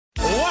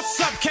What's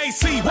up,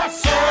 KC?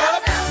 What's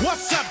up?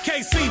 What's up,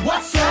 KC?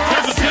 What's up?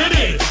 Kansas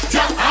City,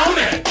 jump on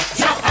it,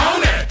 jump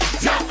on it,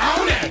 jump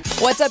on it.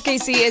 What's Up,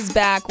 KC is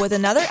back with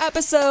another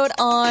episode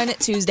on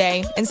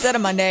Tuesday instead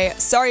of Monday.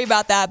 Sorry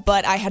about that,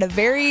 but I had a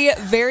very,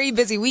 very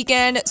busy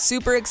weekend.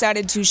 Super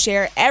excited to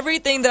share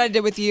everything that I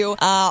did with you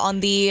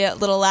on the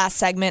little last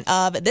segment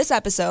of this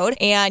episode.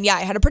 And yeah,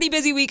 I had a pretty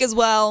busy week as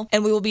well,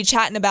 and we will be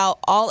chatting about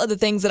all of the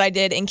things that I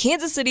did in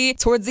Kansas City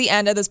towards the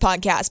end of this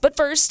podcast. But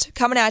first,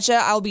 coming at you,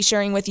 I'll be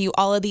sharing with you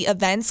all of the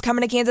events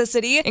coming to Kansas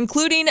City,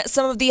 including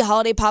some of the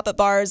holiday pop-up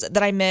bars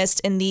that I missed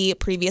in the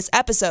previous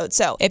episode.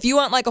 So if you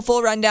want like a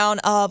full rundown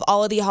of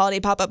all of the holiday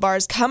pop-up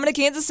bars coming to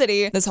Kansas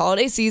City this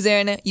holiday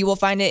season, you will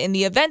find it in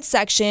the events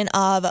section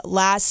of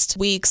last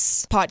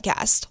week's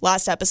podcast,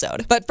 last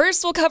episode. But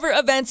first, we'll cover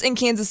events in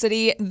Kansas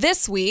City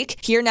this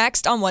week, here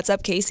next on What's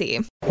Up,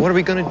 KC. What are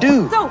we gonna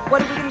do? So,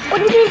 what are we gonna do?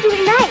 What are you doing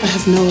tonight? I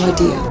have no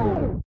idea.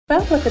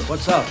 Well, look at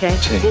What's up? Okay.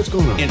 What's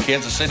going on? In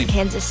Kansas City.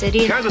 Kansas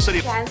City. Kansas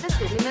City. Kansas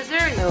City,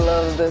 Missouri. I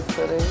love this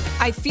city.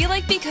 I feel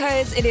like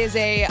because it is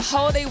a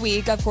holiday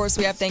week, of course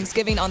we have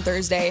Thanksgiving on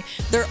Thursday,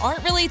 there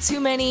aren't really too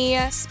many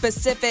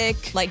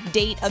specific like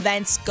date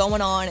events going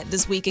on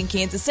this week in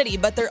Kansas City,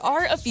 but there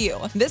are a few.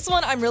 This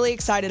one I'm really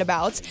excited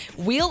about.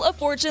 Wheel of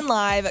Fortune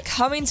Live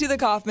coming to the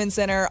Kauffman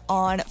Center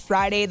on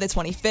Friday the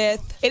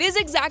 25th. It is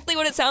exactly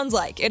what it sounds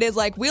like. It is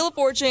like Wheel of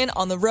Fortune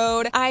on the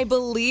road. I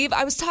believe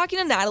I was talking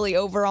to Natalie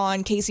over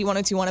on KC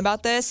 1021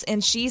 about this,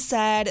 and she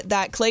said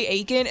that Clay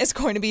Aiken is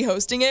going to be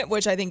hosting it,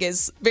 which I think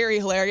is very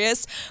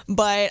hilarious,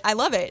 but I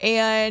love it.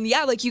 And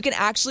yeah, like you can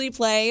actually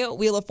play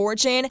Wheel of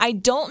Fortune. I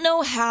don't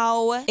know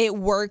how it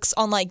works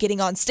on like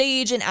getting on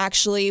stage and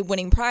actually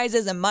winning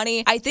prizes and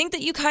money. I think that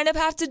you kind of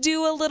have to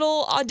do a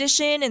little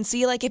audition and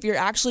see like if you're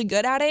actually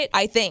good at it,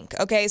 I think.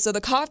 Okay, so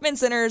the Kauffman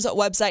Center's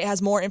website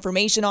has more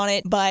information on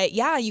it, but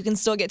yeah, you can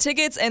still get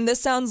tickets, and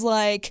this sounds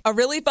like a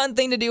really fun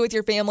thing to do with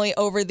your family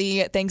over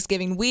the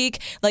Thanksgiving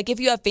week. Like if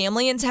you have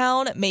family in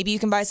town, maybe you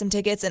can buy some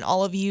tickets and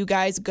all of you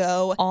guys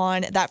go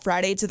on that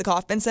Friday to the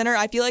Kauffman Center.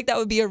 I feel like that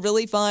would be a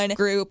really fun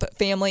group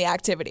family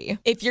activity.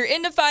 If you're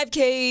into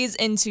 5Ks,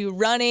 into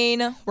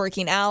running,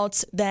 working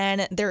out,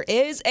 then there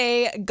is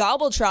a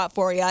Gobble Trot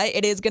for you.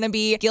 It is going to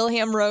be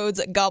Gilham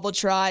Road's Gobble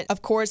Trot,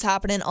 of course,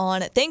 happening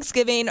on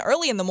Thanksgiving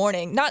early in the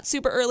morning, not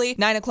super early,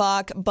 9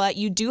 o'clock, but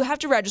you do have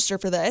to register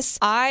for this.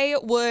 I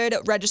would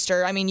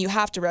register, you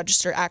have to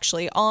register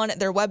actually on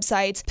their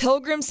website,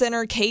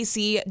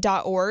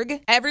 pilgrimcenterkc.org.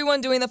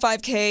 Everyone doing the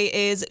 5K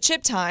is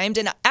chip timed,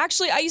 and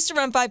actually I used to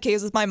run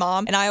 5Ks with my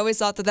mom, and I always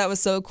thought that that was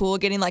so cool,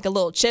 getting like a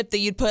little chip that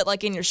you'd put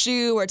like in your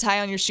shoe or tie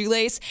on your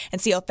shoelace and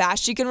see how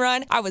fast you can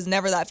run. I was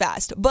never that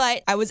fast,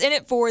 but I was in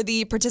it for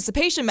the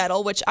participation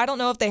medal, which I don't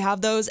know if they have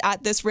those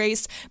at this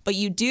race, but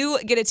you do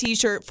get a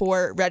t-shirt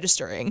for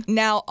registering.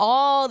 Now,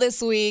 all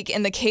this week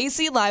in the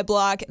KC Live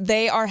Block,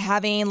 they are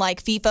having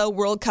like FIFA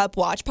World Cup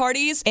watch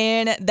parties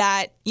in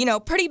that,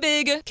 pretty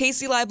big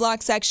KC Live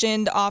Block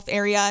sectioned off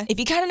area. If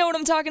you kind of know what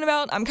I'm talking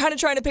about, I'm kind of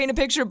trying to paint a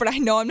picture, but I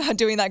know I'm not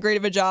doing that great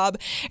of a job.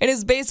 It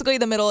is basically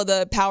the middle of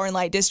the Power and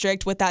Light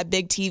District with that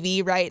big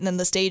TV, right? And then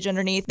the stage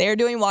underneath. They're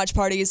doing watch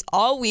parties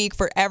all week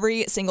for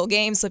every single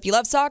game. So if you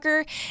love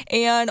soccer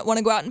and want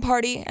to go out and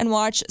party and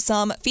watch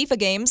some FIFA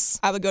games,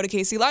 I would go to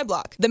KC Live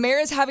Block. The mayor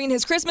is having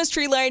his Christmas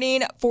tree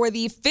lighting for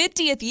the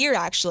 50th year,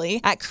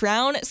 actually, at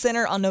Crown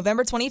Center on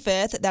November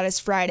 25th. That is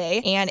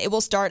Friday, and it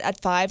will start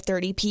at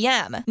 5:30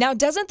 p.m. Now,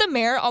 doesn't the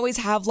mayor always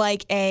have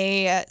like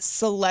a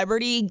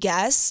celebrity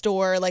guest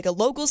or like a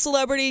local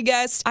celebrity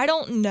guest? I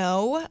don't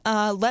know.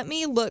 Let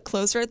me look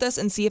closer at this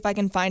and see if I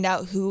can find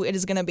out who it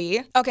is going to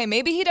be. Okay,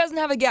 maybe he doesn't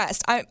have a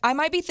guest. I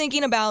might be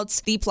thinking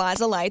about the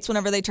Plaza Lights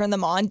whenever they turn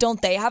them on.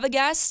 Don't they have a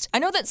guest? I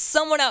know that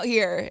someone out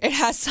here, it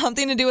has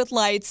something to do with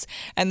lights,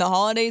 and the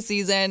holiday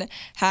season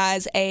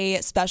has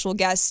a special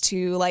guest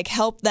to like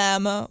help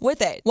them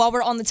with it. While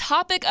we're on the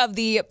topic of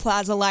the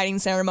Plaza Lighting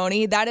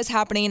Ceremony, that is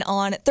happening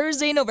on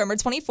Thursday, November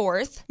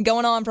 24th,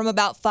 going on from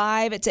about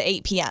 5 to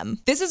 8 p.m.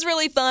 This is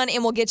really fun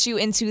and will get you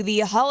into the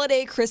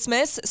holiday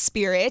Christmas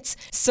spirit.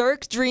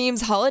 Cirque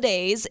Dreams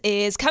Holidays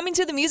is coming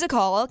to the Music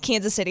Hall,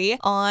 Kansas City,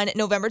 on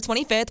November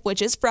 25th,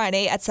 which is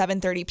Friday at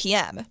 7:30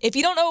 p.m. If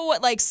you don't know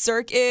what like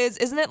Cirque is,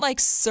 isn't it like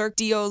Cirque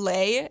du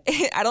Soleil?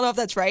 I don't know if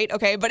that's right,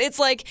 okay, but it's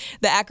like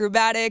the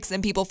acrobatics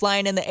and people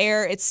flying in the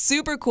air. It's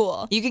super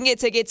cool. You can get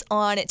tickets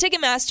on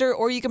Ticketmaster,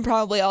 or you can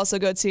probably also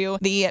go to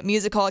the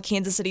Music Hall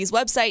Kansas City's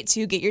website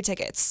to get your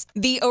tickets.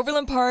 The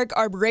Overland Park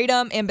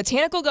Arboretum and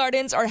Botanical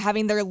Gardens are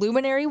having their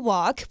Luminary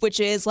Walk, which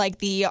is like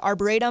the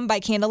Arboretum by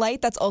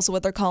candlelight. That's also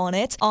what they're calling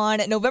it,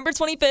 on November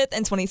 25th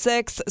and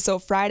 26th, so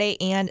Friday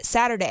and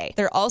Saturday.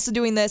 They're also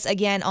doing this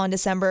again on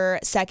December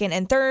 2nd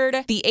and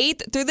 3rd, the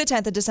 8th through the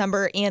 10th of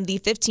December, and the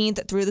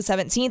 15th through the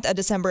 17th of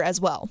December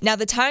as well. Now,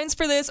 the times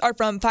for this are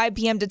from 5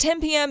 p.m. to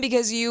 10 p.m.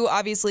 because you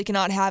obviously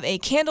cannot have a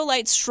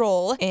candlelight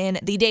stroll in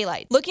the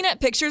daylight. Looking at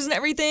pictures and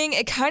everything,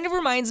 it kind of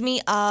reminds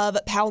me of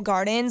Powell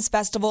Gardens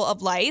Festival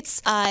of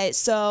Lights.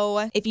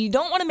 So if you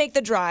don't want to make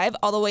the drive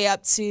all the way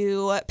up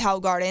to Powell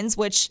Gardens,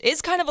 which is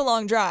is kind of a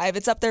long drive.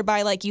 It's up there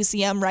by like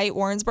UCM, right?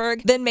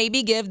 Warrensburg. Then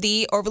maybe give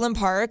the Overland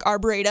Park,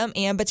 Arboretum,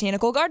 and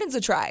Botanical Gardens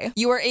a try.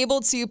 You are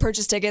able to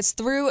purchase tickets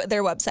through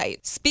their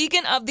website.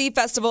 Speaking of the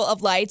Festival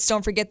of Lights,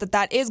 don't forget that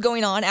that is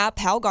going on at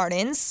Powell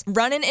Gardens,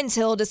 running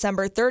until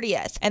December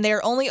 30th. And they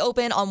are only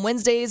open on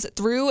Wednesdays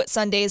through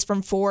Sundays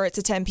from 4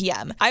 to 10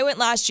 p.m. I went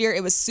last year.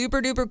 It was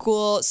super duper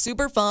cool,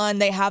 super fun.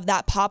 They have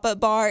that pop-up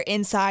bar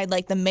inside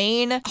like the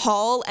main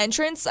hall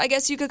entrance, I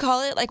guess you could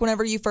call it, like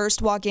whenever you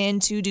first walk in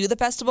to do the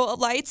Festival of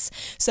Lights.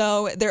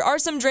 So there are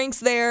some drinks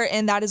there,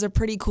 and that is a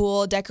pretty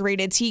cool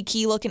decorated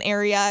tiki looking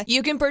area.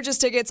 You can purchase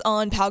tickets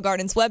on Powell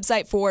Gardens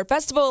website for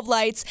Festival of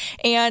Lights,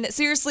 and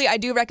seriously, I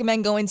do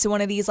recommend going to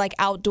one of these like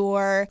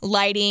outdoor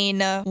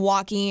lighting,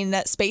 walking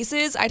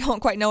spaces. I don't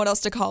quite know what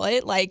else to call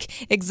it,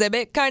 like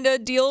exhibit kind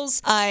of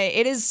deals.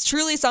 It is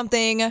truly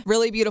something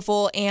really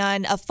beautiful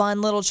and a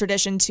fun little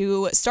tradition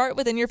to start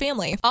within your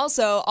family.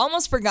 Also,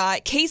 almost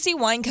forgot, Casey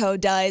Wine Co.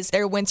 does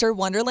their Winter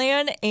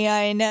Wonderland,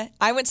 and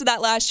I went to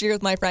that last year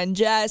with my friend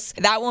Jess.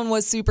 That one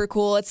was super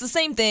cool. It's the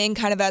same thing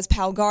kind of as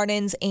Powell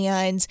Gardens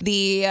and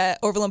the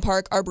Overland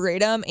Park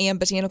Arboretum and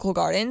Botanical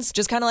Gardens.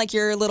 Just kind of like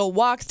your little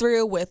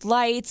walkthrough with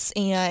lights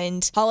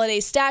and holiday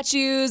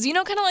statues, you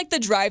know, kind of like the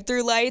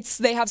drive-through lights.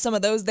 They have some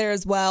of those there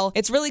as well.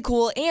 It's really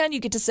cool, and you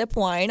get to sip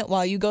wine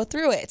while you go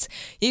through it.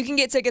 You can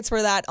get tickets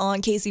for that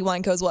on Casey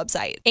Wine Co.'s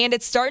website. And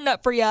it's starting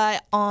up for you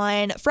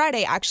on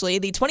Friday, actually,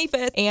 the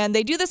 25th, and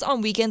they do this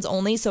on weekends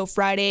only, so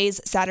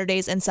Fridays,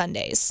 Saturdays, and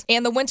Sundays.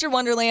 And the Winter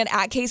Wonderland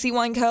at Casey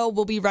Wine Co.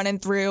 will be running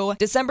through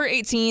December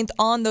 18th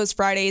on those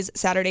Fridays,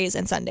 Saturdays,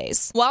 and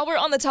Sundays. While we're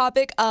on the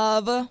topic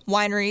of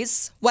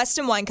wineries,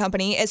 Weston Wine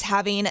Company is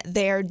having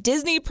their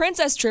Disney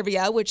Princess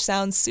Trivia, which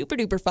sounds super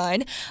duper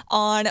fun,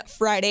 on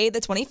Friday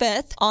the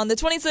 25th. On the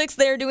 26th,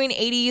 they're doing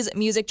 80s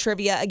music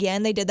trivia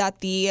again. They did that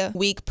the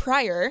week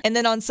prior. And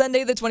then on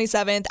Sunday the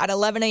 27th at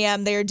 11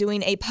 a.m., they're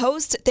doing a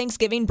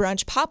post-Thanksgiving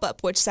brunch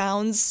pop-up, which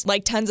sounds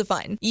like tons of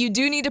fun. You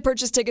do need to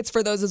purchase tickets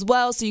for those as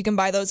well, so you can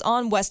buy those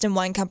on Weston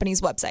Wine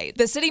Company's website.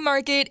 The City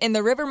Market and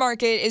the River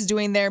Market is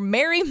doing their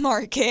Merry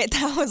Market.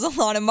 That was a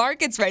lot of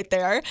markets right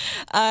there.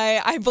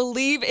 I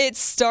believe it's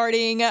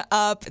starting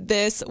up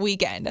this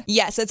weekend.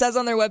 Yes, it says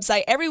on their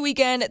website every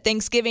weekend,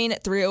 Thanksgiving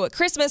through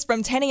Christmas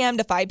from 10 a.m.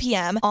 to 5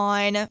 p.m.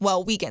 on,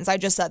 well, weekends. I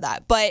just said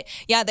that. But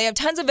yeah, they have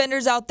tons of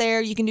vendors out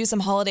there. You can do some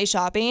holiday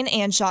shopping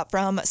and shop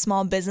from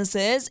small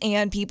businesses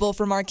and people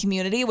from our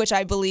community, which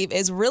I believe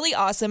is really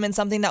awesome and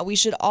something that we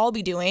should all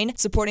be doing,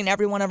 supporting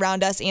everyone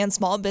around us and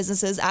small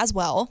businesses as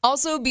well.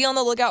 Also, be on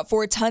the lookout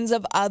for tons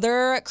of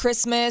other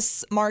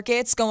Christmas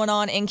markets going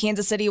on in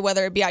Kansas City,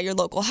 whether it be at your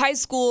local high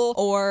school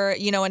or,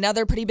 you know,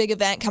 another pretty big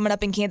event coming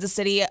up in Kansas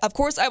City. Of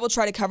course, I will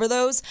try to cover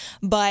those,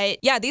 but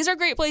yeah, these are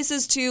great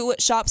places to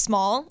shop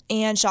small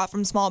and shop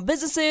from small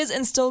businesses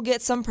and still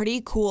get some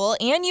pretty cool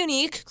and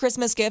unique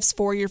Christmas gifts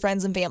for your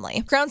friends and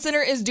family. Crown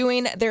Center is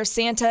doing their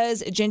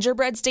Santa's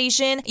gingerbread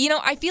station. You know,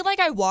 I feel like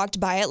I walked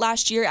by it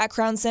last year at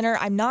Crown Center.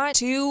 I'm not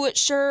too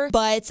sure,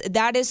 but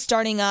that is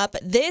starting up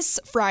this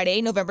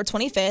Friday, November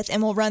 25th,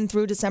 and will run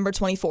through December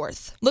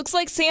 24th. Looks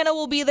like Santa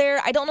will be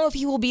there. I don't know if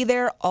he will be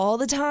there all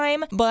the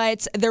time,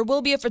 but there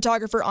will be a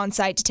photographer on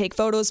site to take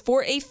photos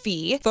for a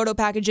fee. Photo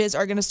packages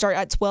are going to start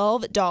at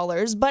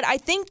 $12, but I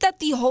think that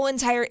the whole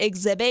entire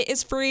exhibit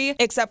is free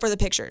except for the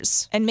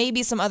pictures and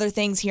maybe some other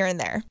things here and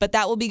there. But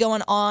that will be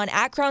going on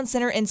at Crown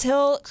Center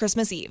until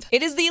Christmas Eve.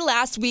 It is the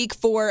last week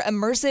for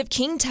Immersive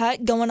King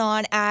Tut going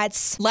on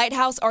at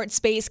Lighthouse Art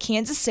Space,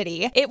 Kansas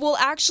City. It will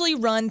actually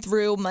run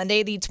through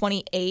Monday the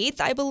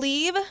 28th, I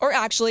believe. Or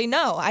actually,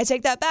 no, I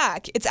take that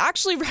back. It's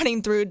actually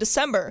running through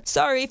December.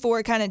 Sorry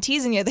for kind of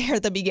teasing you there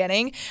at the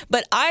beginning,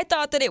 but I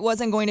thought that it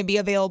wasn't going to be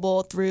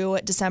available through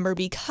December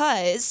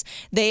because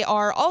they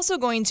are also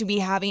going to be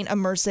having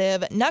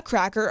Immersive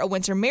Nutcracker, A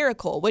Winter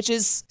Miracle, which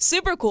is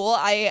super cool.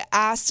 I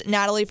asked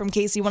Natalie from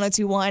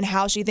KC1021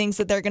 how she thinks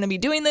that they're going to be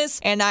doing this,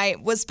 and I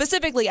was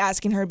specifically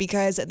asking her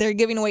because they're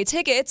giving away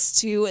tickets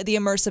to the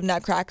Immersive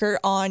Nutcracker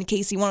on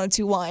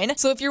KC1021.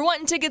 So if you're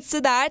wanting tickets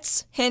to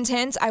that, hint,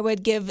 hint, I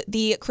would give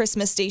the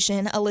Christmas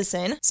station a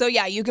listen. So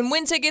yeah, you can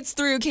win tickets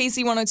through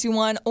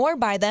KC1021 or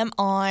buy them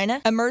on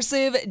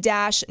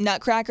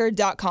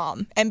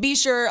immersive-nutcracker.com. And be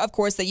sure, of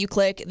course, that you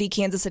click the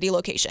Kansas City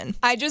location.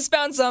 I just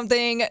found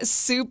something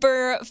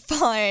super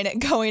fun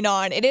going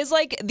on. It is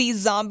like the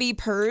Zombie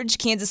Purge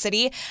Kansas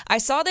City. I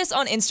saw this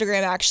on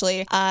Instagram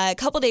actually a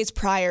couple days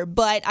prior,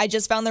 but I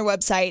just found their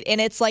website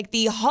and it's like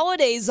the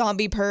Holiday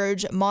Zombie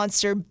Purge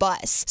Monster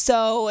Bus.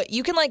 So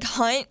you can like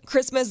hunt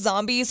Christmas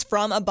zombies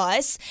from a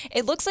bus.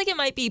 It looks like it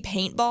might be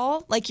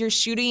paintball, like you're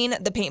shooting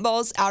the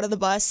paintballs out of the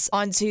bus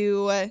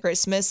onto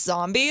Christmas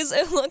zombies.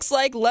 It looks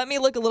like, let me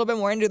look a little bit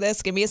more into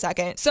this. Give me a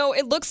second. So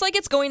it looks like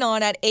it's going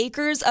on at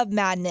Acres of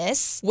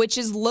Madness, which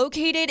is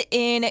located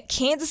in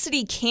Kansas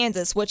City,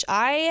 Kansas, which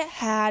I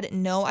had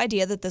no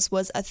idea that this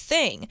was a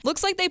thing.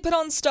 Looks like they put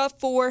on stuff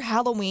for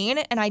Halloween,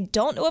 and I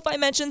don't know if I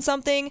mentioned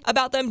something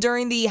about them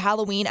during the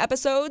Halloween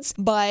episodes,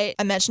 but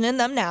I'm mentioning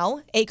them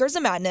now. Acres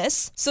of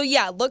Madness. So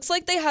yeah, looks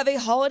like they have a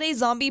Holiday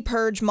Zombie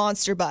Purge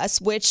Monster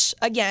Bus, which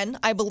again,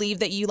 I believe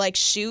that you like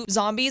shoot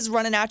zombies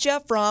running at you you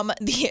from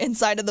the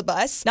inside of the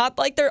bus. Not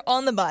like they're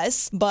on the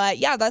bus, but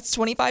yeah, that's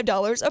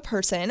 $25 a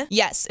person.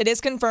 Yes, it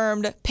is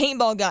confirmed.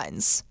 Paintball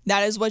guns.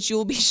 That is what you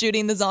will be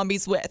shooting the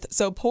zombies with.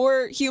 So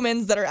poor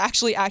humans that are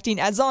actually acting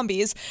as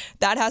zombies,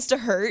 that has to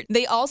hurt.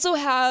 They also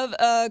have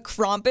a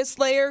Krampus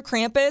layer.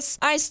 Krampus.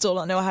 I still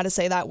don't know how to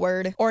say that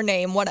word or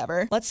name,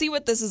 whatever. Let's see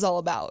what this is all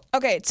about.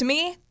 Okay, to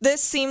me,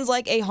 this seems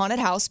like a haunted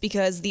house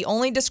because the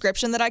only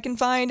description that I can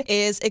find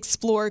is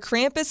explore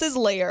Krampus's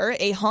lair,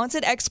 a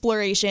haunted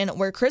exploration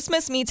where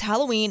Christmas meets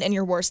Halloween and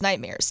your worst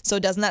nightmares. So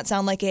doesn't that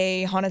sound like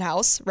a haunted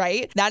house,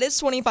 right? That is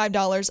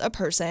 $25 a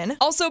person.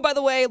 Also, by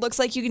the way, it looks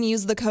like you can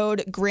use the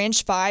code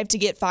Grinch5 to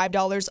get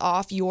 $5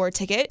 off your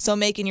ticket. So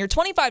making your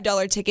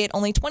 $25 ticket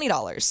only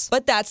 $20.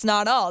 But that's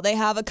not all. They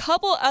have a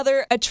couple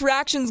other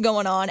attractions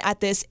going on at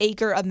this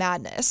Acre of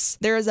Madness.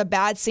 There is a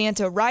Bad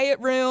Santa riot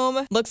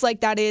room. Looks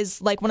like that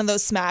is like one of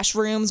those smash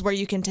rooms where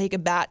you can take a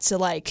bat to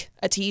like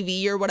a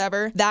TV or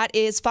whatever. That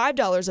is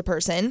 $5 a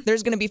person.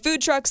 There's going to be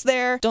food trucks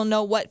there. Don't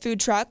know what food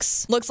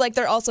trucks. Looks like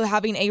they're also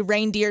having a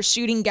reindeer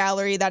shooting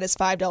gallery that is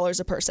 $5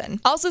 a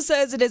person. Also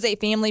says it is a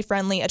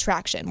family-friendly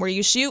attraction where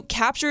you shoot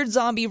captured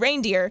zombie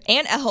reindeer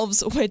and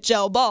elves with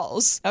gel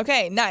balls.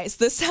 Okay, nice.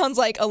 This sounds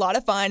like a lot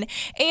of fun.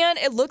 And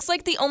it looks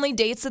like the only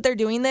dates that they're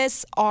doing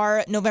this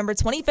are November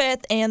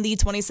 25th and the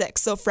 26th.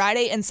 So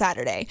Friday and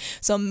Saturday.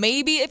 So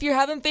maybe if you're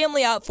having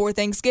family out for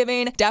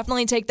Thanksgiving,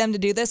 definitely take them to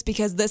do this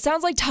because this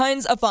sounds like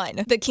tons of fun.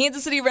 The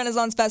Kansas City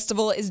Renaissance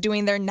Festival is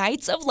doing their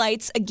Nights of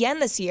Lights again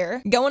this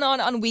year, going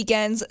on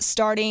weekends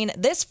starting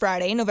this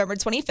Friday, November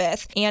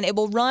 25th, and it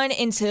will run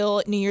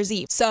until New Year's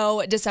Eve,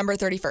 so December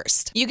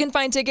 31st. You can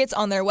find tickets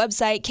on their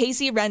website,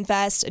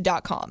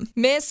 kcrenfest.com.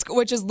 Misk,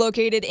 which is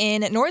located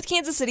in North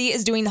Kansas City,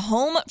 is doing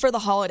Home for the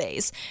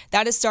Holidays.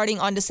 That is starting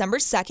on December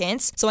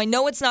 2nd, so I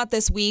know it's not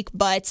this week,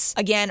 but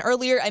again,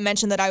 earlier I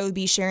mentioned that I would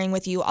be sharing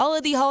with you all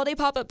of the holiday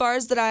pop-up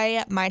bars that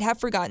I might have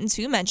forgotten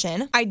to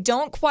mention. I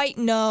don't quite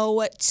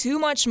know too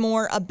much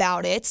more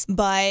about it,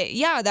 but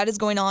yeah, that is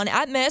going on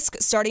at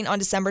Misk starting on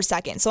December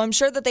 2nd. So I'm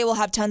sure that they will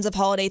have tons of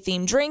holiday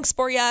themed drinks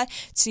for you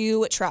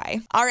to try.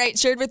 All right,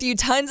 shared with you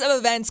tons of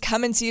events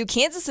coming to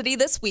Kansas City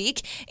this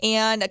week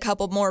and a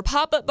couple more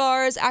pop-up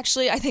bars.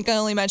 Actually, I think I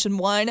only mentioned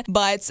one,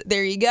 but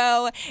there you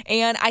go.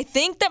 And I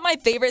think that my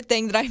favorite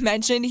thing that I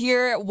mentioned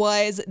here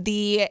was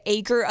the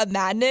Acre of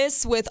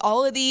Madness with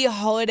all of the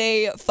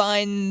holiday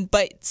fun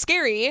but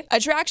scary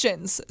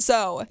attractions.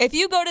 So if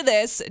you go to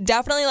this,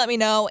 definitely let me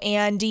know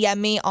and DM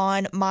me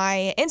on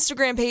my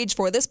Instagram page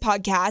for this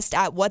podcast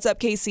at What's Up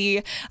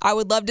KC. I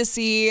would love to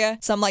see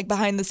some like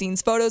behind the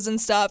scenes photos and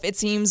stuff. It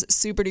seems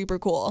super duper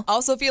cool. I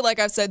also feel like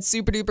I've said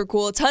super duper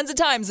cool tons of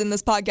times in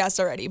this podcast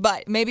already,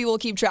 but maybe we'll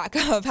keep track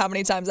of how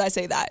many times I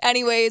say that.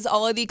 Anyways,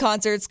 all of the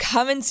concerts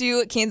coming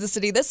to Kansas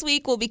City this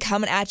week will be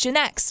coming at you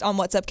next on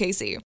What's Up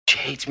KC. She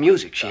hates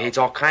music. She hates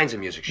all kinds of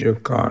music. You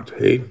can't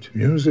hate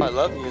music. I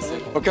love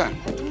music. Okay.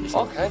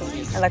 All kinds of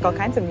music. I like all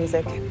kinds of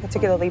music,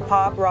 particularly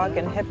pop, rock,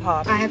 and hip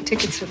hop. I have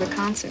tickets for the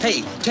concert.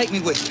 Hey, take me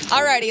with you.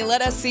 Alrighty,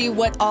 let us see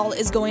what all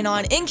is going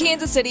on in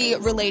Kansas City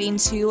relating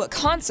to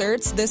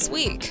concerts this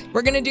week.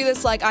 We're going to do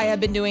this like I have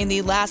been doing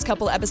the last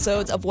couple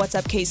episodes of What's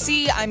Up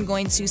KC. I'm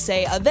going to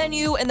say a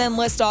venue and then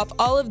list off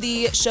all of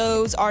the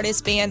shows,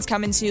 artists, bands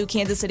coming to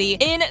Kansas City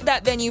in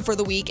that venue for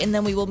the week, and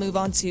then we will move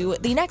on to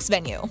the next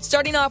venue.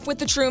 Starting off with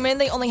the Truman,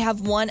 they only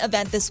have one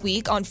event this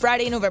week on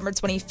Friday, November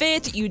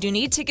 25th. You do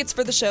need tickets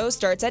for the show.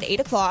 Starts at 8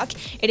 o'clock.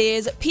 It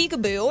is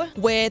Peekaboo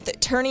with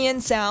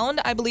Turnian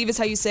Sound, I believe is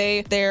how you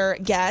say their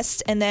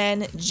guest, and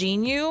then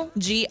Ginyu,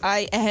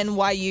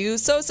 Ginyu.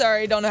 So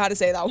sorry, don't know how to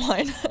say that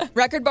one.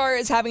 Record Bar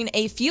is having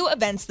a few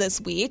events this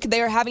week.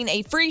 They are having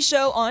a free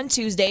show on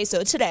Tuesday,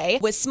 so today,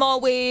 with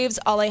Small Waves,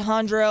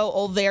 Alejandro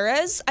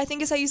Olveras, I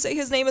think is how you say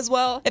his name as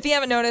well. If you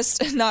haven't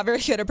noticed, not very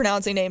good at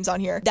pronouncing names on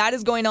here. That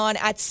is going on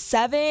at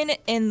 7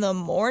 in the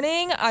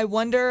morning. I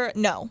wonder,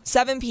 no,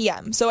 7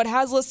 p.m. So it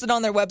has listed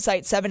on their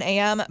website 7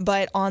 a.m.,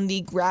 but on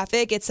the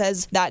graphic, it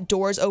says that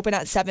doors open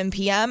at 7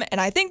 p.m., and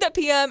I think that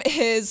p.m.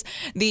 is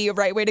the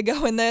right way to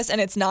go in this,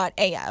 and it's not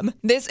a.m.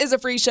 This is a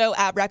free show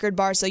at Record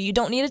Bar, so you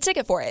don't need a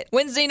ticket for it.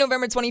 Wednesday,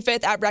 November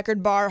 25th at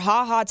Record Bar,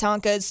 Ha Ha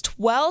Tonka's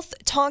 12th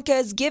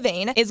Tonka's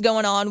Giving is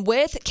going on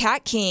with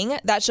Cat King.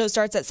 That show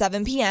starts at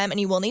 7 p.m., and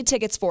you will need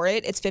tickets for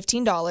it. It's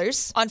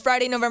 $15. On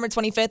Friday, November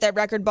 25th at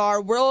Record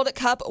Bar, World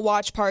Cup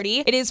Watch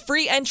Party. It is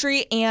free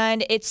entry,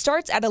 and it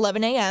starts at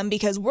 11 a.m.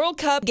 because World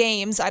Cup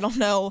games, I don't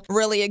know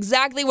really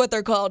exactly what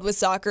they're called with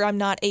soccer. I'm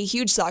not a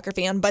huge soccer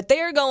fan, but they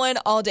are going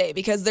all day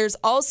because there's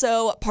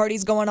also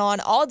parties going on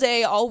all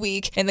day, all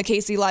week in the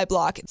KC Live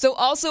block. So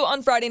also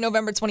on Friday,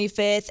 November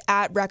 25th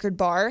at Record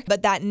Bar,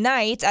 but that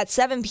night at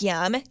 7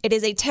 p.m., it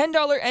is a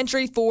 $10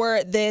 entry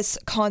for this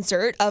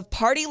concert of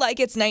Party Like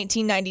It's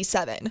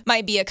 1997.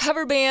 Might be a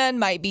cover band,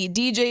 might be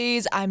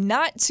DJs. I'm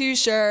not too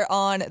sure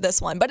on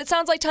this one, but it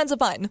sounds like tons of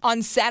fun.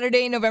 On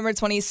Saturday, November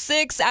 26th,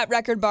 6 at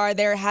Record Bar,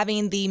 they're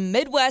having the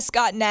Midwest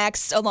Got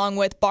Next along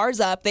with Bars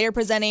Up. They are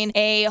presenting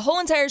a whole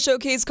entire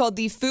showcase called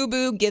the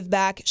FUBU Give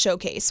Back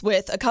Showcase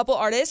with a couple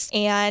artists,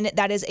 and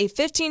that is a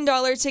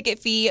 $15 ticket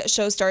fee.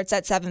 Show starts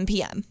at 7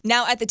 p.m.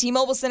 Now at the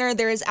T-Mobile Center,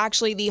 there is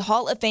actually the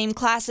Hall of Fame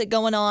Classic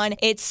going on.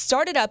 It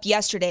started up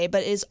yesterday,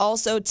 but is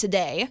also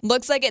today.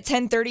 Looks like at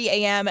 10:30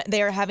 a.m.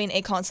 they are having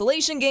a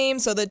consolation game,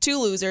 so the two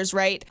losers,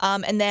 right?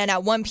 And then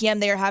at 1 p.m.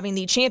 they are having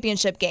the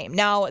championship game.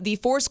 Now, the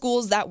 4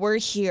 schools that were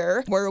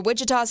here were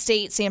Wichita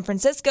State, San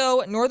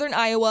Francisco, Northern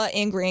Iowa,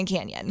 and Grand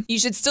Canyon. You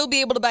should still be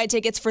able to buy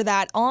tickets for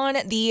that on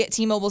the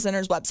T-Mobile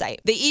Center's website.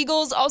 The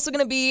Eagles also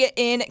going to be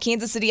in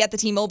Kansas City at the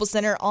T-Mobile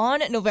Center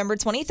on November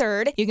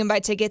 23rd. You can buy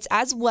tickets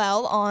as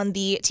well on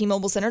the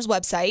T-Mobile Center's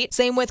website.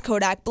 Same with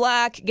Kodak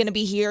Black, going to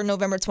be here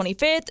November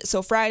 25th,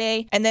 so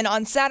Friday. And then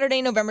on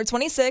Saturday, November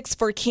 26th,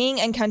 for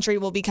King and Country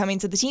will be coming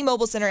to the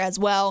T-Mobile Center as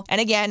well.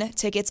 And again,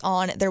 tickets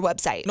on their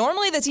website.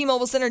 Normally, the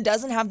T-Mobile Center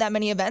doesn't have that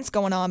many events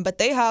going on, but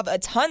they have a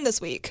ton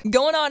this week.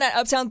 Going on at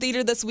Uptown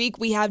Theater this week,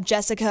 we have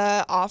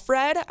Jessica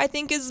Offred, I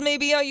think is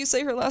maybe how you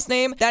say her last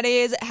name. That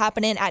is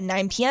happening at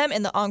 9 p.m.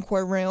 in the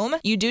Encore Room.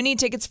 You do need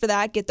tickets for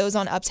that. Get those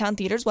on Uptown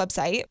Theater's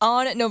website.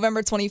 On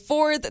November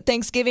 24th,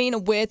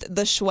 Thanksgiving with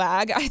the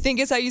Schwag, I think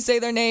is how you say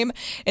their name.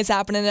 It's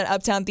happening at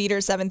Uptown Theater,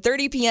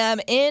 7:30 p.m.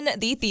 in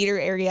the theater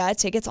area.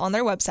 Tickets on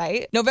their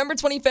website. November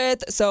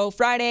 25th, so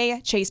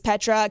Friday, Chase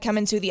Petra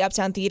coming to the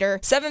Uptown Theater,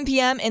 7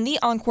 p.m. in the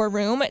Encore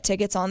Room.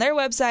 Tickets on their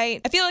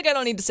website. I feel like I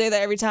don't need to say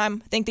that every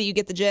time. I think that you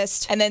get the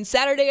gist. And then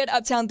Saturday at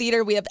Uptown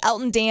Theater, we have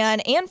Elton Dan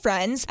and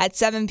Friends at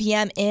 7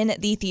 p.m. in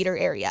the theater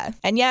area.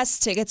 And yes,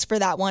 tickets for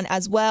that one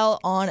as well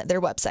on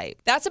their website.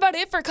 That's about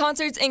it for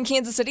concerts in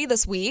Kansas City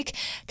this week.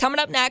 Coming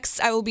up next,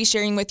 I will be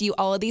sharing with you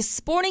all of these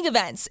sporting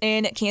events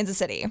in Kansas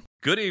City.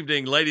 Good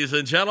evening, ladies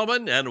and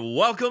gentlemen, and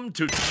welcome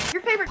to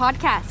Your favorite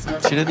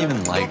podcast. She doesn't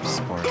even like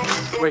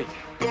sports. Wait,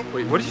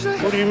 what did you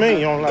say? What do you mean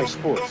you don't like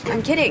sports?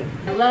 I'm kidding.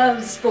 I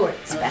love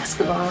sports,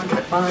 basketball, and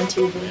football on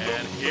TV.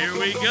 And here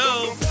we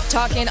go.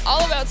 Talking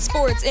all about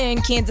sports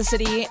in Kansas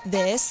City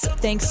this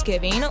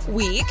Thanksgiving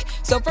week.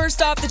 So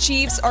first off, the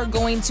Chiefs are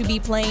going to be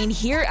playing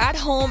here at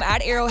home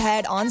at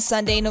Arrowhead on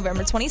Sunday,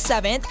 November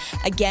 27th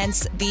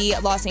against the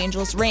Los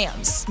Angeles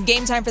Rams.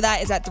 Game time for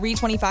that is at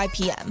 3:25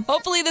 p.m.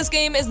 Hopefully this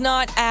game is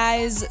not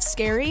as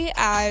scary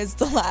as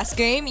the last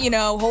game,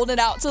 holding it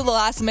out to the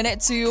last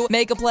minute to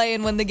make a play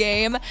and win the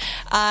game.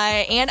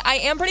 And I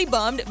am pretty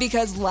bummed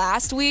because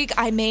last week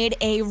I made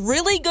a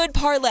really good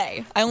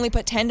parlay. I only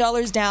put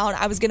 $10 down.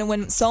 I was going to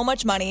win so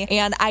much money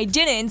and I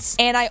didn't.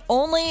 And I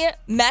only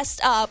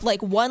messed up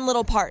like one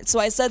little part. So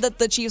I said that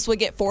the Chiefs would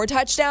get 4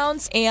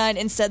 touchdowns and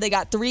instead they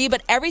got 3.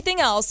 But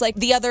everything else, like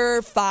the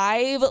other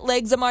 5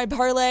 legs of my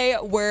parlay,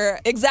 were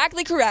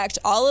exactly correct.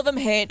 All of them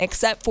hit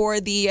except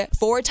for the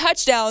 4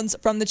 touchdowns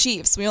from the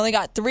Chiefs. We only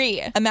got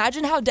 3.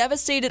 Imagine how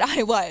devastated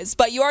I was.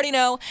 But you already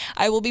know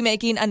I will be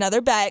making another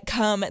bet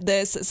come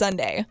this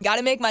Sunday.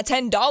 Gotta make my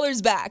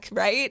 $10 back,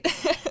 right?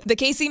 The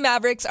KC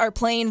Mavericks are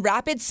playing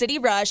Rapid City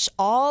Rush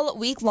all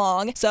week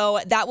long. So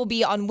that will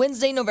be on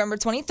Wednesday, November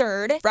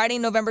 23rd, Friday,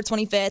 November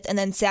 25th, and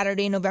then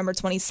Saturday, November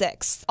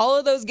 26th. All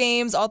of those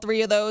games, all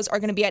 3 of those, are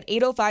going to be at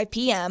 8:05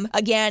 p.m.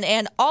 again,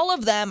 and all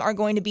of them are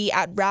going to be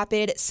at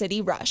Rapid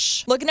City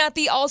Rush. Looking at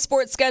the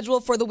all-sports schedule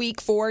for the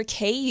week for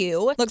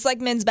KU, looks like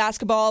men's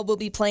basketball will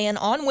be playing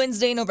on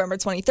Wednesday, November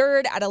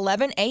 23rd at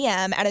 11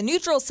 a.m. at a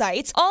neutral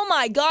site. Oh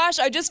my gosh,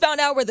 I just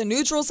found out where the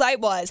neutral site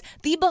was.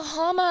 The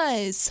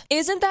Bahamas.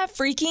 Isn't that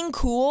freaking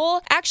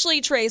cool?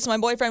 Actually, Trace, my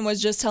boyfriend,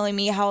 was just telling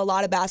me how a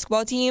lot of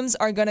basketball teams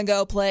are gonna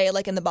go play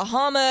like in the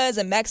Bahamas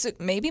and Mexico.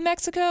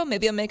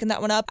 Maybe I'm making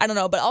that one up. I don't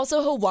know, but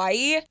also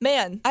Hawaii.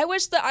 Man, I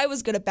wish that I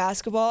was good at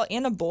basketball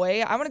and a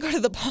boy. I want to go to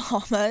the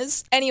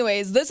Bahamas.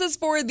 Anyways, this is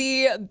for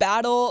the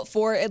Battle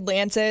for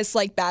Atlantis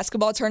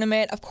basketball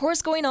tournament, of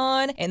course, going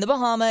on in the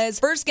Bahamas.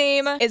 First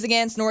game is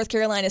against North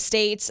Carolina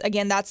State.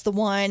 Again, that's the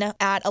one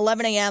at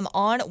 11 a.m.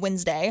 on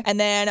Wednesday. And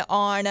then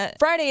on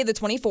Friday, the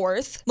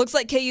 24th, looks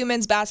like KU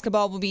men's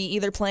basketball will be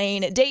either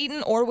playing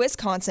Dayton or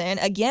Wisconsin,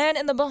 again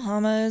in the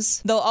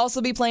Bahamas. They'll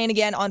also be playing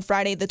again on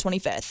Friday, the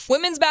 25th.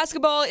 Women's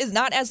basketball is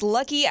not as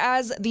lucky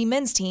as the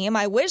men's team.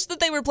 I wish that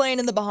they were playing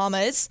in the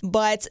Bahamas,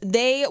 but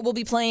they will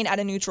be playing at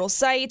a neutral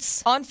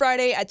site on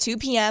Friday at 2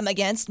 p.m.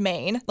 against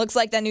Maine. Looks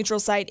like that neutral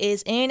site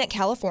is in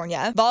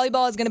California.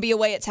 Volleyball is going to be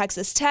away at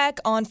Texas Tech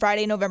on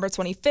Friday, November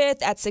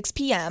 25th at 6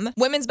 p.m.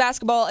 Women's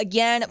basketball,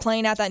 again,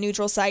 playing at that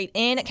neutral site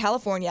in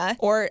California,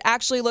 or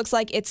actually looks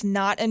like it's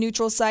not a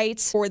neutral site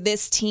for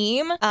this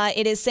team.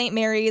 It is St.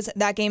 Mary's.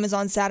 That game is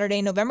on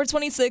Saturday, November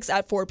 26th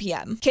at 4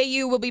 p.m.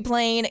 KU will be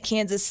playing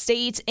Kansas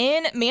State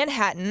in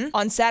Manhattan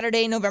on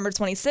Saturday, November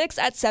 26th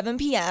at 7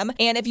 p.m.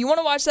 And if you want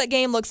to watch that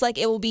game, looks like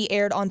it will be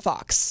aired on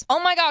Fox.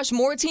 Oh my gosh,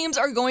 more teams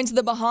are going to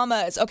the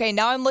Bahamas. Okay,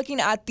 now I'm looking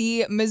at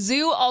the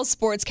Mizzou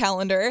All-Sports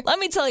calendar. Let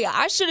me tell you,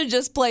 I should have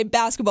just played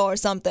basketball or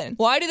something.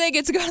 Why do they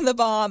get to go to the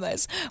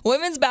Bahamas?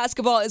 Women's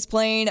basketball is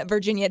playing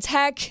Virginia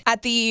Tech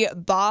at the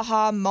Baja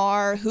Pa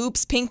Mar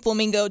Hoops Pink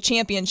Flamingo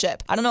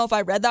Championship. I don't know if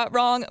I read that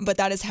wrong, but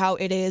that is how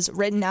it is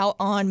written out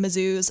on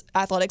Mizzou's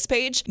athletics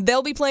page.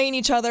 They'll be playing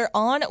each other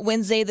on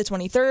Wednesday the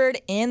 23rd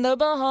in the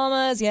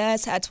Bahamas,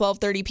 yes, at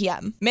 12:30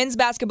 p.m. Men's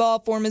basketball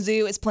for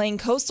Mizzou is playing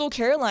Coastal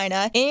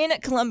Carolina in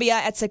Columbia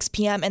at 6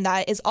 p.m., and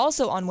that is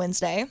also on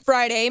Wednesday.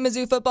 Friday,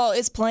 Mizzou football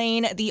is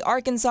playing the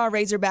Arkansas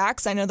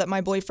Razorbacks. I know that my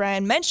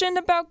boyfriend mentioned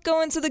about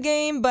going to the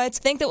game, but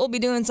think that we'll be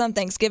doing some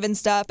Thanksgiving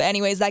stuff. But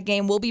anyways, that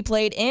game will be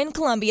played in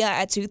Columbia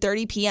at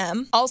 2:30 p.m.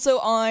 Also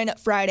on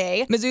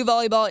Friday, Mizzou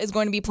volleyball is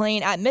going to be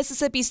playing at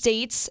Mississippi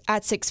State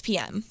at 6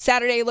 p.m.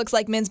 Saturday looks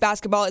like men's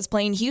basketball is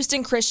playing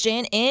Houston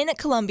Christian in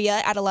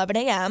Columbia at 11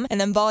 a.m. And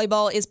then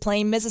volleyball is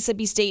playing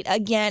Mississippi State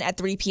again at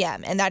 3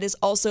 p.m. And that is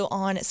also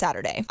on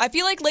Saturday. I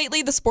feel like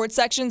lately the sports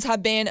sections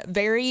have been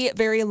very,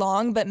 very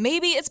long, but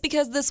maybe it's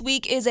because this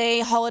week is a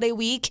holiday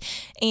week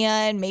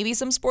and maybe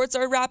some sports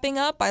are wrapping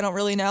up. I don't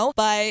really know.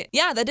 But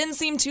yeah, that didn't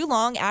seem too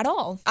long at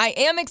all. I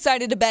am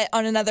excited to bet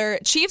on another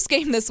Chiefs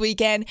game this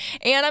weekend,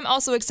 and I'm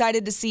also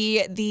excited to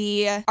see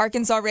the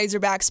Arkansas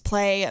Razorbacks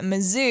play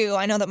Mizzou.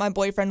 I know that my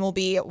boyfriend will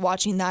be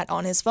watching that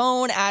on his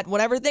phone at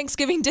whatever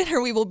Thanksgiving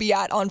dinner we will be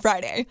at on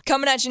Friday.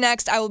 Coming at you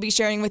next, I will be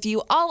sharing with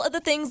you all of the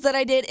things that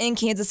I did in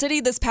Kansas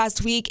City this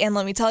past week, and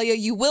let me tell you,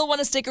 you will want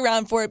to stick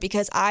around for it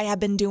because I have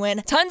been doing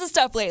tons of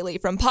stuff lately,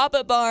 from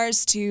pop-up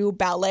bars to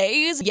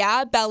ballets.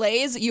 Yeah,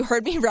 ballets, you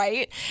heard me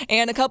right,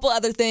 and a couple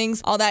other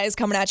things. All that is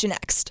coming at you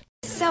next.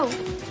 So,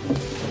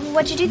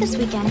 what'd you do this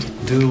weekend?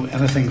 Do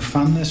anything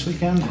fun this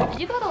weekend? Did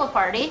you go to a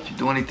party? Did you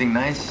do anything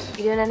nice?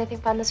 You doing anything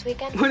fun this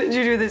weekend? What did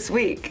you do this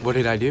week? What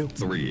did I do?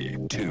 3,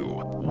 2,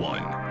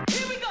 1.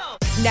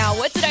 Now,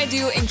 what did I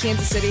do in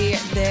Kansas City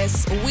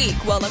this week?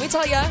 Well, let me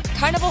tell you,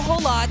 kind of a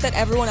whole lot that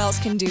everyone else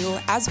can do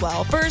as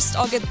well. First,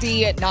 I'll get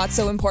the not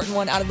so important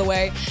one out of the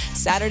way.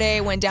 Saturday,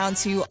 went down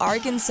to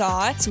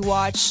Arkansas to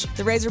watch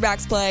the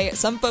Razorbacks play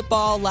some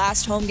football,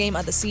 last home game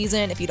of the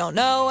season. If you don't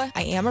know,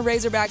 I am a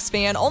Razorbacks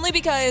fan only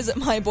because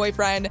my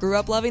boyfriend grew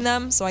up loving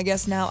them, so I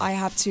guess now I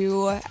have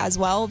to as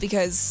well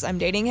because I'm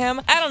dating him.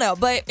 I don't know,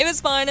 but it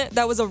was fun.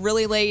 That was a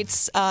really late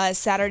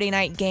Saturday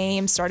night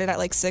game, started at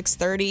like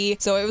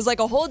 6:30, so it was like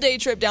a whole day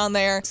trip down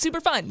there. Super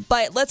fun.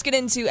 But let's get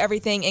into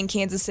everything in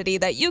Kansas City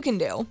that you can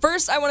do.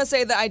 First, I want to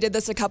say that I did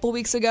this a couple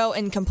weeks ago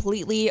and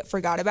completely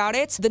forgot about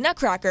it. The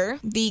Nutcracker,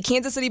 the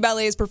Kansas City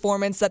Ballet's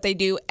performance that they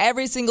do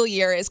every single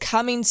year, is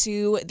coming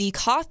to the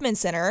Kauffman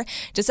Center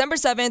December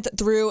 7th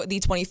through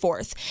the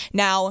 24th.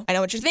 Now, I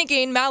know what you're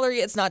thinking, Mallory,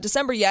 it's not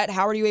December yet.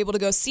 How are you able to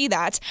go see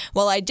that?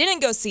 Well, I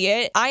didn't go see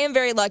it. I am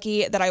very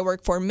lucky that I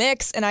work for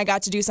Mix and I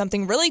got to do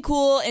something really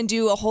cool and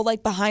do a whole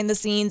like behind the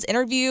scenes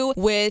interview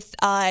with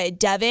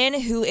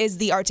Devin, who is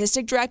the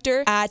artistic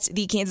director at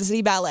the Kansas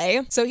City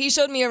Ballet. So he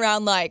showed me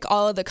around like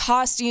all of the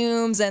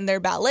costumes and their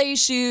ballet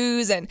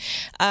shoes and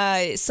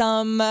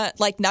some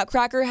like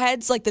Nutcracker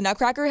heads, like the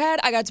Nutcracker head.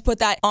 I got to put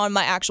that on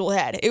my actual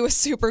head. It was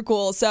super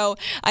cool. So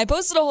I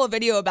posted a whole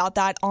video about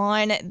that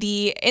on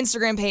the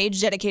Instagram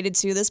page dedicated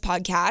to this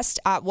podcast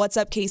at What's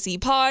Up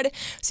KC Pod.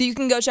 So you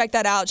can go check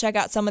that out. Check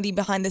out some of the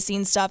behind the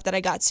scenes stuff that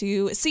I got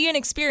to see and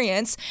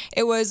experience.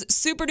 It was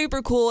super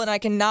duper cool, and I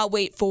cannot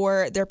wait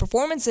for their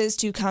performances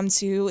to come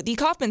to the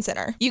Kauffman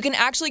Center. You can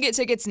actually get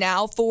tickets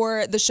now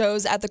for the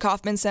shows at the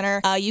Kauffman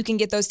Center. You can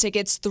get those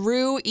tickets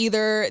through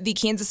either the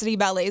Kansas City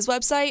Ballet's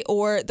website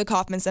or the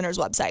Kauffman Center's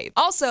website.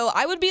 Also,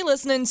 I would be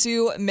listening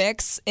to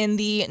Mix in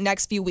the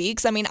next few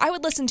weeks. I mean, I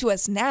would listen to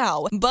us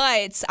now,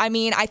 but I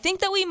mean, I think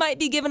that we might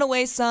be giving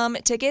away some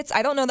tickets.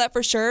 I don't know that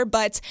for sure,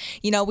 but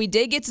you know, we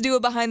did get to do a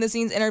behind the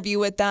scenes interview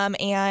with them,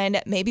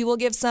 and maybe we'll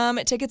give some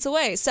tickets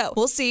away. So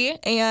we'll see.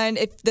 And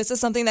if this is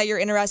something that you're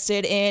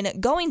interested in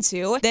going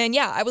to, then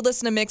yeah, I would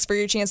listen to Mix for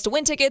your chance to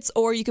win tickets,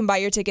 or you can buy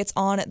your tickets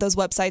on those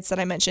websites that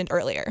I mentioned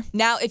earlier.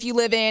 Now, if you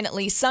live in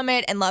Lee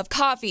Summit and love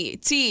coffee,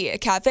 tea,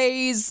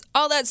 cafes,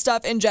 all that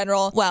stuff in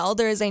general, well,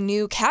 there is a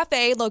new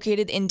cafe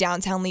located in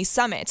downtown Lee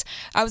Summit.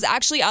 I was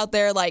actually out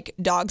there like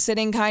dog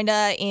sitting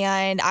kinda,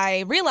 and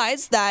I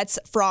realized that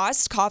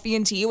Frost Coffee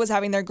and Tea was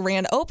having their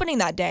grand opening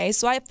that day,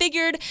 so I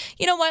figured,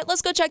 you know what,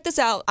 let's go check this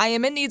out. I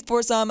am in need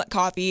for some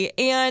coffee,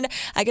 and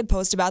I could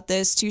post about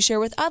this to share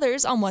with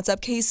others on What's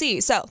Up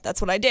KC. So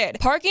that's what I did.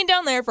 Parking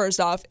down there, first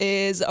off,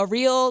 is a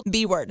real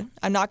B word.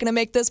 I'm not going to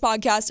make this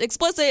podcast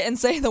explicit and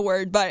say the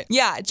word, but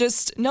yeah,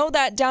 just know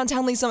that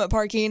downtown Lee Summit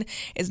parking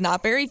is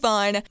not very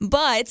fun,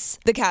 but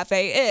the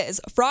cafe is.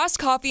 Frost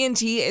Coffee and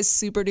Tea is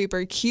super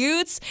duper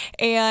cute,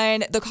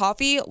 and the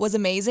coffee was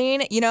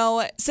amazing. You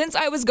know, since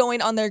I was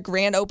going on their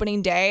grand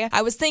opening day,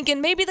 I was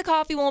thinking maybe the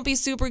coffee won't be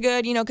super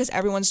good, you know, because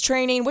everyone's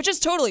training, which is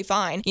totally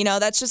fine. You know,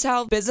 that's just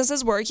how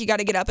businesses work. You got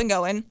to get up and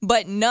going.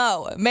 But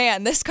no,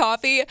 man, this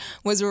coffee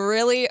was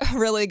really,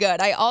 really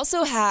good. I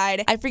also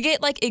had, I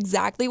forget like exactly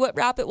exactly what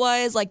wrap it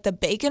was, like the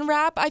bacon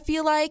wrap, I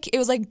feel like. It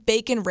was like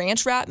bacon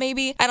ranch wrap,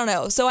 maybe. I don't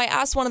know. So I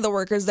asked one of the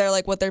workers there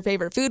like what their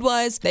favorite food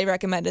was. They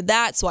recommended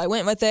that, so I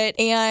went with it.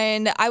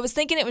 And I was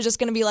thinking it was just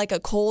going to be like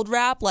a cold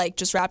wrap, like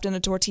just wrapped in a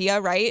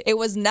tortilla, right? It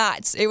was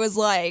not. It was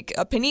like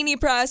a panini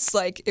press,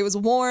 like it was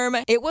warm.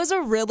 It was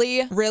a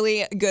really,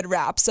 really good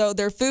wrap. So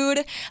their food,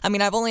 I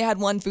mean, I've only had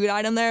one food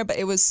item there, but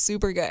it was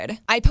super good.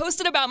 I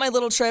posted about my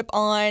little trip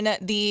on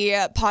the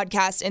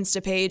podcast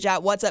Insta page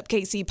at What's Up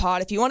KC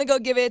Pod if you want to go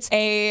give it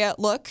a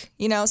look,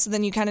 you know, so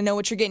then you kind of know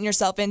what you're getting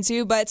yourself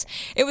into. But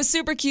it was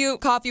super cute.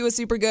 Coffee was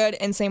super good,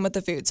 and same with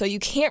the food. So you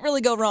can't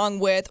really go wrong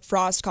with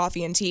Frost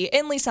Coffee and Tea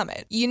in Lee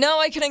Summit. You know,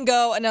 I couldn't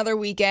go another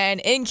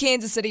weekend in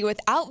Kansas City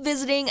without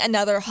visiting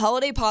another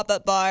holiday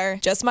pop-up bar.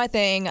 Just my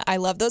thing. I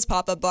love those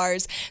pop-up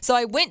bars. So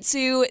I went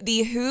to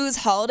the Who's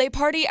holiday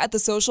party at the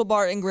Social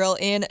Bar and Grill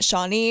in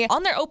Shawnee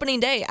on their opening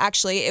day,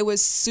 actually. It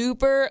was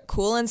super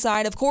cool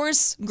inside. Of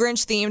course,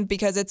 Grinch themed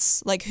because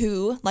it's like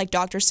Who, like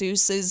Dr.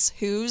 Seuss's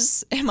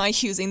Who's. Am I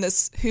using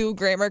this Who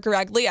grammar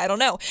correctly? I don't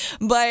know.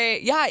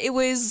 But yeah, it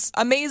was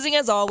amazing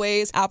as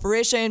always.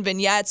 Apparition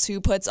Vignettes,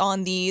 who puts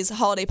on these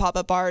holiday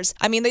pop-up bars.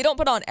 I mean, they don't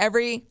put on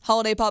every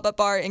holiday pop-up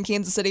bar in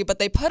Kansas City, but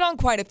they put on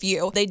quite a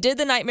few. They did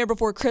the Nightmare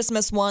Before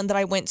Christmas one that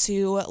I went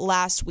to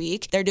last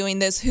week. They're doing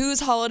this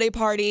Who's holiday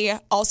party,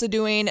 also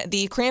doing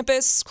the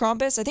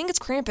Krampus, I think it's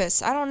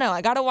Krampus. I don't know.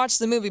 I gotta watch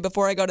the movie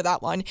before I go to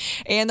that one.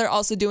 And they're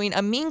also doing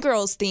a Mean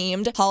Girls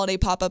themed holiday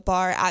pop-up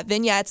bar at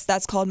Vignettes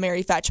that's called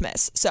Merry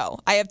Fetchmas. So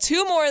I have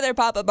two more of their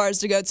pop-up bars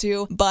to go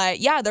to, but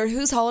yeah, their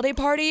Who's holiday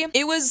party,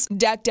 it was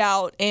decked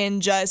out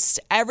in just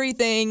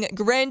everything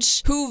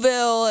Grinch,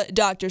 Whoville,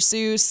 Dr.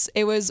 Seuss.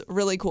 It was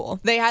really cool.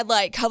 They had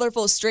like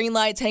colorful string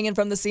lights hanging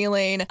from the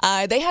ceiling.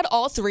 They had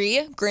all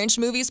three Grinch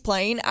movies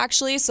playing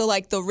actually. So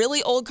like the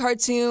really old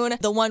cartoon,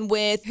 the one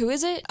with, who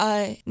is it?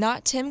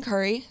 Not Tim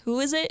Curry. Who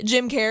is it?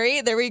 Jim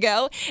Carrey. There we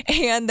go.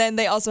 And then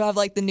they also have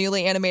like the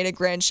newly animated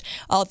Grinch.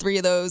 All three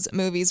of those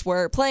movies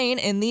were playing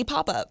in the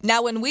pop-up.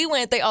 Now when we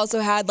went, they also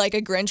had like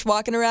a Grinch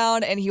walking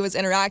around and he was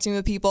interacting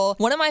with people.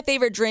 One of my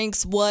favorite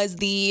drinks was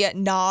the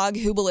Nog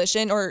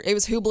Hubelition, or it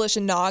was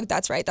Hubelition Nog.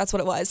 That's right. That's what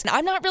it was. And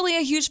I'm not really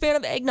a huge fan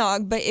of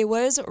eggnog, but it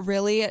was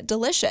really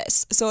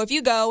delicious. So if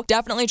you go,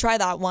 definitely try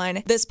that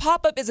one. This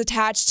pop-up is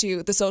attached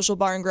to the Social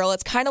Bar and Grill.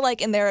 It's kind of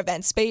like in their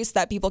event space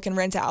that people can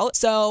rent out.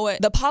 So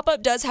the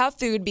pop-up does have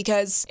food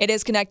because it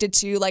is connected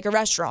to like a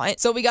restaurant.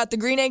 So we got the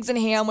green eggs and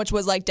ham, which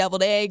was like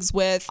deviled eggs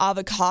with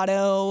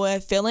avocado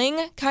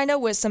filling, kind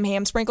of with some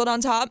ham sprinkled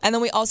on top. And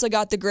then we also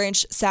got the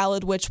Grinch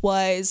salad, which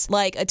was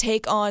like a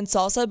take on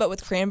salsa, but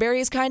with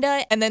cranberries kind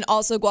of. And then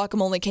also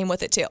guacamole came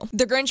with it too.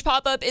 The Grinch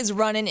pop-up is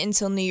running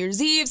until New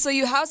Year's Eve, so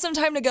you have some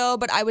time to go,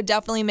 but I would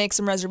definitely make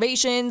some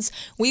reservations.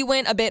 We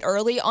went a bit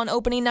early on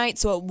opening night,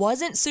 so it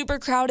wasn't super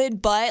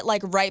crowded, but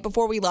like right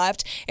before we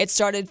left, it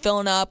started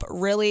filling up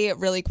really,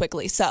 really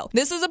quickly. So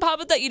this is a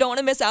pop-up that you don't want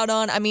to miss out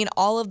on. I mean,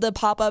 all of the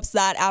pop-ups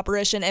that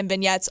Apparition and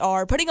Vignettes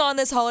are putting on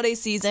this holiday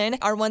season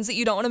are ones that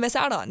you don't want to miss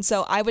out on.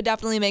 So I would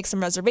definitely make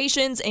some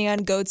reservations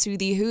and go to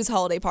the Who's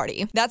holiday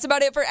party. That's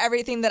about it for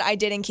everything that I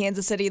did in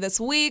Kansas City this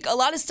week. A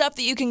lot of stuff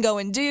that you can go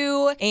and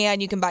do,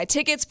 and you can buy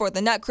tickets for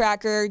the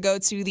Nutcracker, go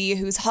to the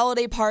Who's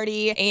holiday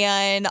party,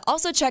 and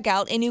also check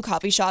out a new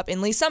coffee shop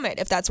in Lee Summit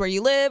if that's where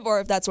you live or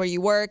if that's where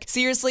you work.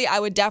 Seriously, I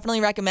would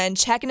definitely recommend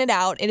checking it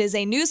out. It is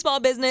a new small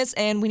business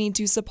and we need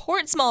to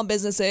support small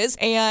businesses,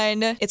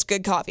 and it's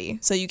good coffee,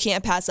 so you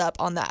can't pass up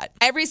on that.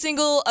 Every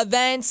single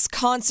events,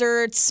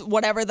 concerts,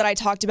 whatever that I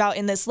talked about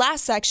in this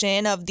last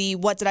section of the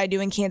What Did I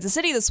Do in Kansas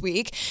City this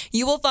week,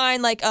 you will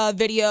find like a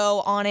video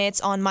on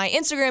it on my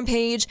Instagram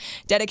page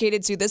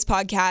dedicated to this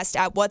podcast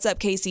at What's Up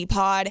KC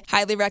Pod.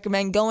 Highly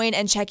recommend going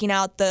and checking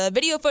out the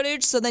video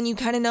footage so then you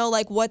kind of know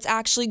like what's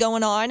actually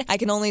going on. I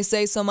can only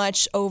say so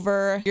much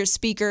over your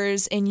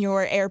speakers in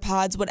your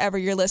AirPods, whatever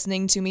you're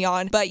listening to me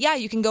on. But yeah,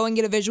 you can go and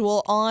get a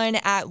visual on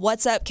at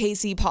What's Up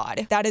KC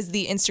Pod. That is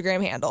the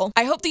Instagram handle.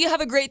 I hope that you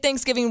have a great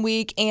Thanksgiving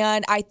week,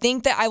 and I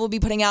think that I will be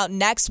putting out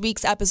next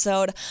week's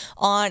episode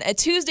on a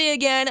Tuesday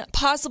again,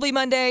 possibly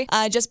Monday,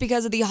 just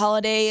because of the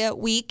holiday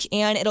week,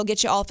 and it'll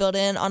get you all filled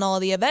in on all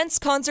of the events,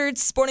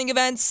 concerts, sporting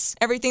events,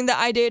 everything that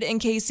I did in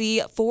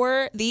KC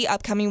for the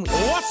upcoming week.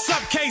 What's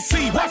up,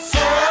 KC? What's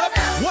up?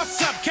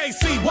 What's up,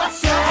 KC?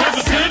 What's up?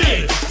 Kansas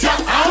City,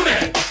 jump on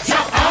it.